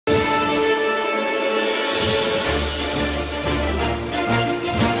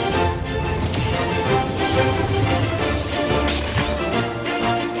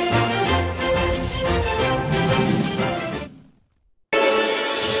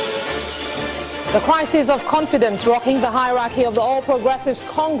The crisis of confidence rocking the hierarchy of the All Progressives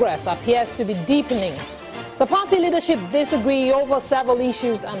Congress appears to be deepening. The party leadership disagree over several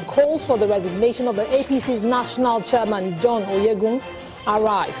issues and calls for the resignation of the APC's national chairman, John Oyegun,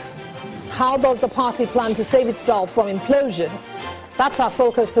 arrive. How does the party plan to save itself from implosion? That's our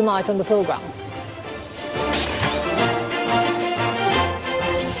focus tonight on the program.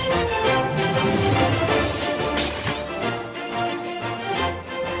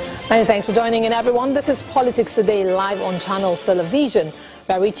 Many thanks for joining in, everyone. This is Politics Today, live on Channels Television.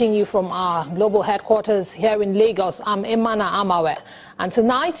 We're reaching you from our global headquarters here in Lagos. I'm Imana Amawe. And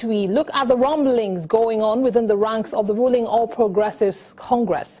tonight we look at the rumblings going on within the ranks of the ruling All Progressives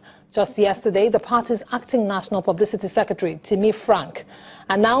Congress. Just yesterday, the party's acting National Publicity Secretary, Timi,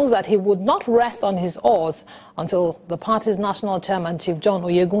 announced that he would not rest on his oars until the party's national chairman, Chief John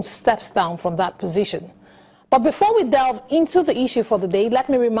Oyegun, steps down from that position. But before we delve into the issue for the day, let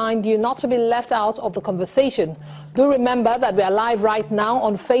me remind you not to be left out of the conversation. Do remember that we are live right now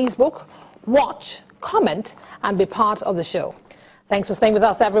on Facebook. Watch, comment, and be part of the show. Thanks for staying with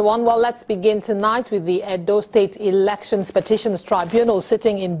us, everyone. Well, let's begin tonight with the Edo State Elections Petitions Tribunal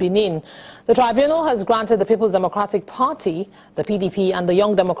sitting in Benin. The tribunal has granted the People's Democratic Party, the PDP, and the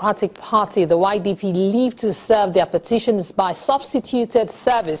Young Democratic Party, the YDP, leave to serve their petitions by substituted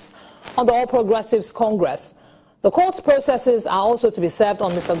service on the All Progressives Congress. The court's processes are also to be served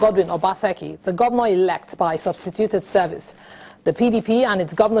on Mr. Godwin Obaseki, the governor-elect, by substituted service. The PDP and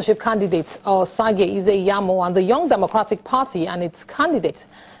its governorship candidate, Osage Ize-Iyamo, and the Young Democratic Party and its candidate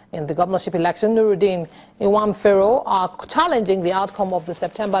in the governorship election, Nuruddin Iwamfero, are challenging the outcome of the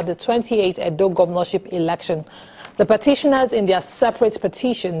September the 28th Edo governorship election. The petitioners, in their separate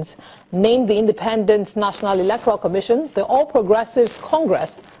petitions, named the Independent National Electoral Commission, the All Progressives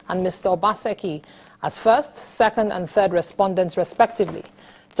Congress, and Mr. Obaseki as first, second, and third respondents, respectively.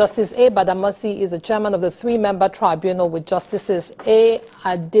 Justice A. Badamasi is the chairman of the three-member tribunal, with Justices A.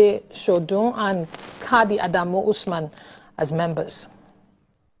 Ade Shodun and Kadi Adamu Usman as members.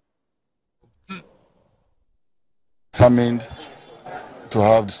 Determined to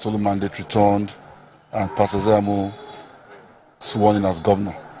have the stolen mandate returned and Pastor Zemu sworn in as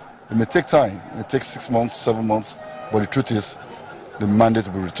governor. It may take time. It may take 6 months, 7 months, but the truth is the mandate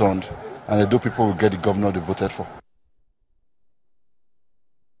will be returned, and the Edo people will get the governor they voted for.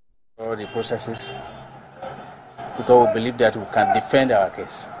 All the processes, because we believe that we can defend our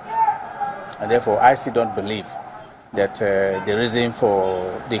case. And therefore, I still don't believe that the reason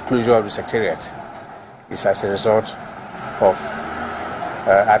for the closure of the secretariat is as a result of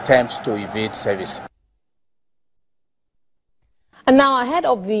attempt to evade service. And now, ahead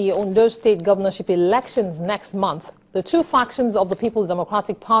of the Ondo State governorship elections next month, the two factions of the People's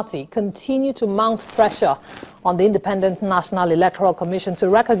Democratic Party continue to mount pressure on the Independent National Electoral Commission to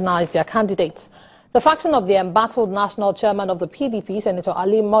recognize their candidates. The faction of the embattled national chairman of the PDP, Senator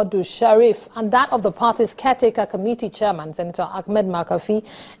Ali Modu Sharif, and that of the party's caretaker committee chairman, Senator Ahmed Makafi,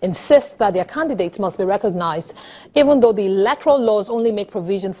 insist that their candidates must be recognized, even though the electoral laws only make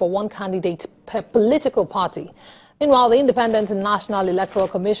provision for one candidate per political party. Meanwhile, the Independent National Electoral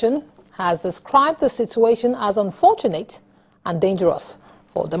Commission has described the situation as unfortunate and dangerous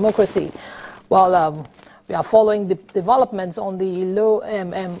for democracy. Well, we are following the developments on the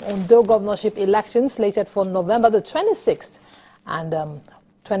Ondo governorship election slated for November the 26th and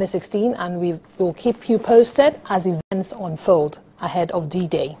 2016, and we will keep you posted as events unfold ahead of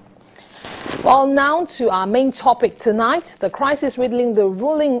D-Day. Well, now to our main topic tonight, the crisis riddling the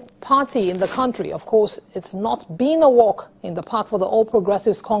ruling party in the country. Of course, it's not been a walk in the park for the All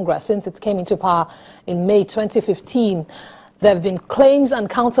Progressives Congress since it came into power in May 2015. There have been claims and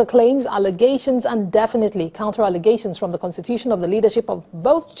counterclaims, allegations and definitely counter-allegations from the constitution of the leadership of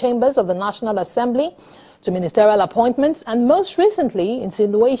both chambers of the National Assembly to ministerial appointments, and most recently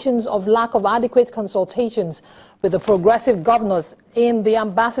insinuations of lack of adequate consultations with the progressive governors in the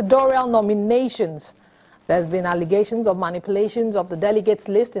ambassadorial nominations. There's been allegations of manipulations of the delegates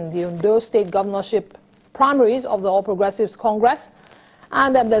list in the Ondo State governorship primaries of the All Progressives Congress.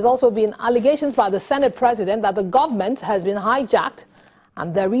 And there's also been allegations by the Senate President that the government has been hijacked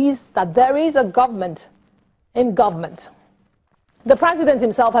and there is a government in government. The President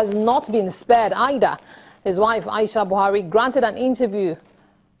himself has not been spared either. His wife, Aisha Buhari, granted an interview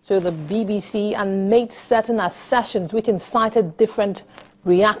to the BBC and made certain assertions which incited different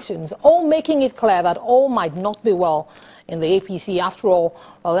reactions, all making it clear that all might not be well in the APC. After all,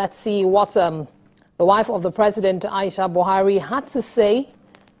 well, let's see what the wife of the President, Aisha Buhari, had to say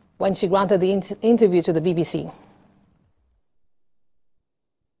when she granted the interview to the BBC.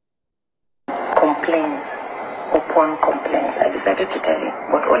 Complaints upon complaints. things, I decided to tell him.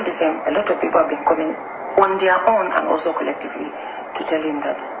 But all the same, a lot of people have been coming on their own and also collectively to tell him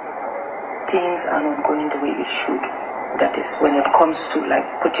that things are not going the way it should. That is when it comes to like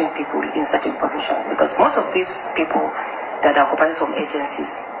putting people in certain positions. Because most of these people that are occupying some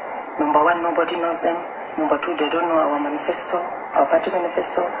agencies, number one, nobody knows them. Number two, they don't know our manifesto, our party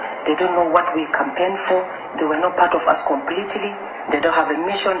manifesto. They don't know what we campaign for. They were not part of us completely. They don't have a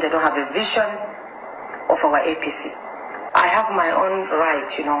mission. They don't have a vision of our APC. I have my own right,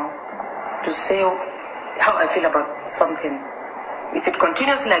 to say how I feel about something. If it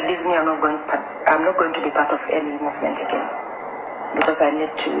continues like this, I'm not going to be part of any movement again, because I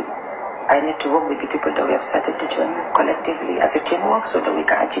need to work with the people that we have started to join collectively as a teamwork, so that we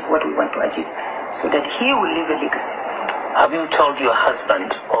can achieve what we want to achieve, so that he will leave a legacy. Have you told your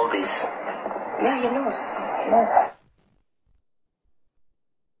husband all this? Yeah, he knows. He knows.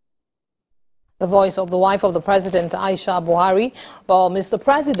 The voice of the wife of the president, Aisha Buhari. Well, Mr.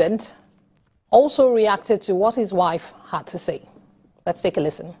 President also reacted to what his wife had to say. Let's take a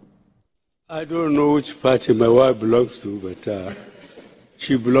listen. I don't know which party my wife belongs to, but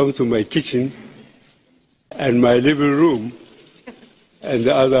she belongs to my kitchen and my living room and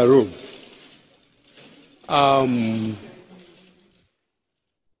the other room.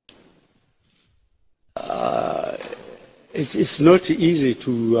 It's not easy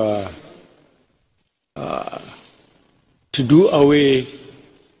to do away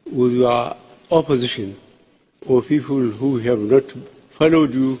with your opposition or people who have not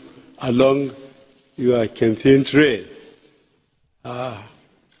followed you along your campaign trail. I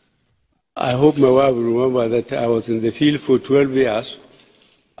hope my wife will remember that I was in the field for 12 years.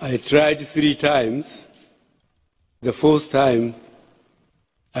 I tried 3 times. The first time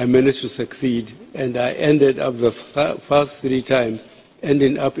I managed to succeed, and I ended up the first 3 times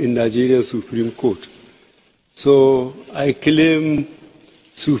ending up in Nigerian Supreme Court. So I claim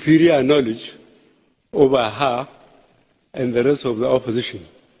superior knowledge over her and the rest of the opposition,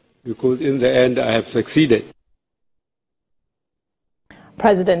 because in the end I have succeeded.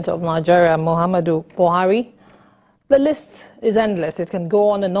 President of Nigeria, Muhammadu Buhari. The list is endless. It can go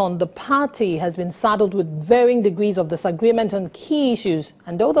on and on. The party has been saddled with varying degrees of disagreement on key issues.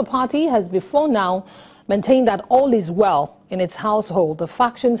 And though the party has before now maintained that all is well in its household, the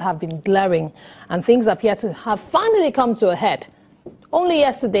factions have been glaring and things appear to have finally come to a head. Only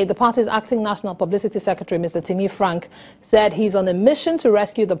yesterday, the party's acting National Publicity Secretary, Mr. Timi said he's on a mission to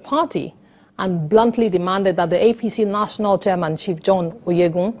rescue the party and bluntly demanded that the APC National Chairman, Chief John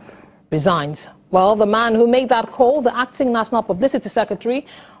Oyegun, resigns. Well, the man who made that call, the acting National Publicity Secretary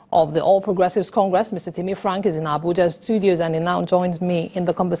of the All Progressives Congress, Mr. Timi, is in Abuja studios and he now joins me in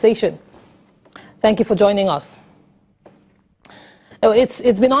the conversation. Thank you for joining us.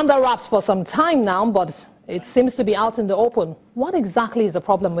 It's been under wraps for some time now, but it seems to be out in the open. What exactly is the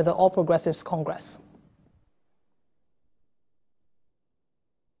problem with the All Progressives Congress?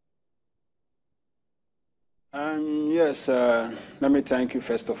 Yes, let me thank you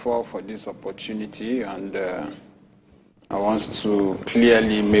first of all for this opportunity, and I want to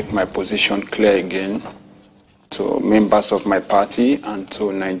clearly make my position clear again to members of my party and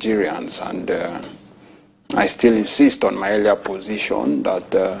to Nigerians, and I still insist on my earlier position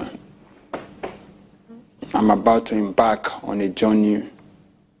that I'm about to embark on a journey,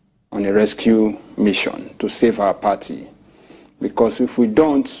 on a rescue mission to save our party, because if we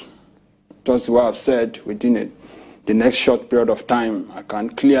don't, just what I've said, within the next short period of time, I can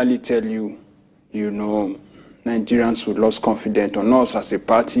clearly tell you, Nigerians will lose confidence on us as a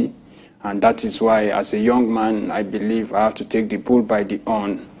party, and that is why, as a young man, I believe I have to take the bull by the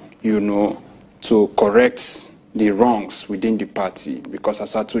horn, to correct the wrongs within the party. Because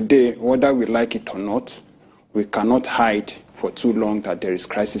as of today, whether we like it or not, we cannot hide for too long that there is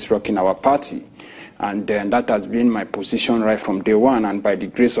crisis rocking our party. And then that has been my position right from day one, and by the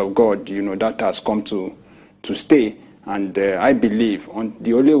grace of God, that has come to stay. And I believe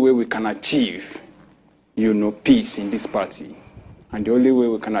the only way we can achieve, peace in this party, and the only way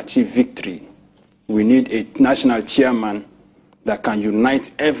we can achieve victory, we need a national chairman that can unite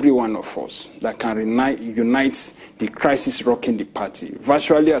every one of us, that can unite the crisis rocking the party.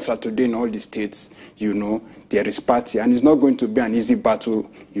 Virtually as of today in all the states, there is party, and it's not going to be an easy battle,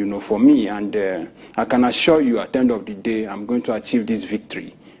 for me. And I can assure you at the end of the day, I'm going to achieve this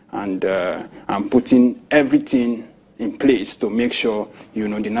victory. And I'm putting everything in place to make sure, the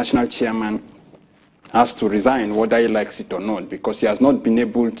national chairman has to resign, whether he likes it or not, because he has not been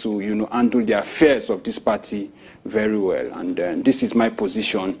able to, handle the affairs of this party very well. And this is my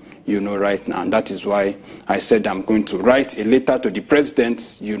position, right now. And that is why I said I'm going to write a letter to the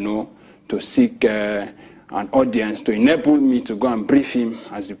president, to seek an audience to enable me to go and brief him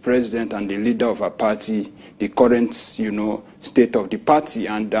as the president and the leader of our party, the current, state of the party.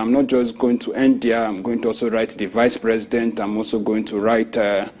 And I'm not just going to end there. I'm going to also write the vice president. I'm also going to write,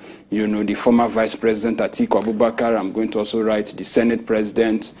 the former vice president, Atiku Abubakar. I'm going to also write the Senate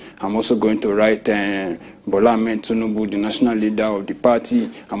president. I'm also going to write Bola Ahmed Tinubu, the national leader of the party.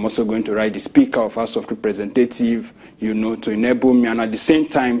 I'm also going to write the Speaker of House of Representatives, to enable me. And at the same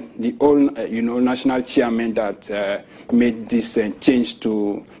time, the old, national chairman that made this change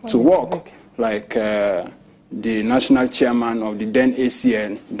to work, like the national chairman of the then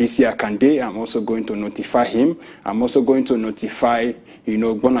ACN, BC Akande. I'm also going to notify him. I'm also going to notify,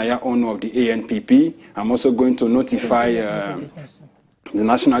 Bonaya Ono of the ANPP. I'm also going to notify the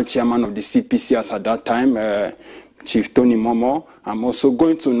national chairman of the CPCS at that time, Chief Tony Momo. I'm also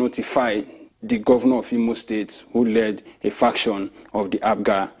going to notify the governor of Imo State, who led a faction of the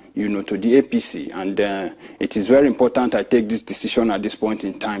APGA, to the APC. And it is very important I take this decision at this point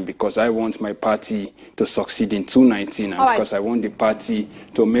in time, because I want my party to succeed in 2019, and because I want the party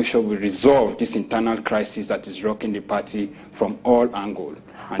to make sure we resolve this internal crisis that is rocking the party from all angles.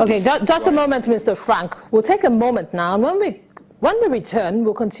 Okay, just a moment, Mr. Frank. We'll take a moment now, and when we return,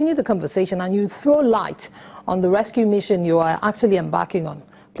 we'll continue the conversation, and you throw light on the rescue mission you are actually embarking on.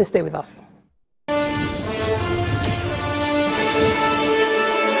 Please stay with us.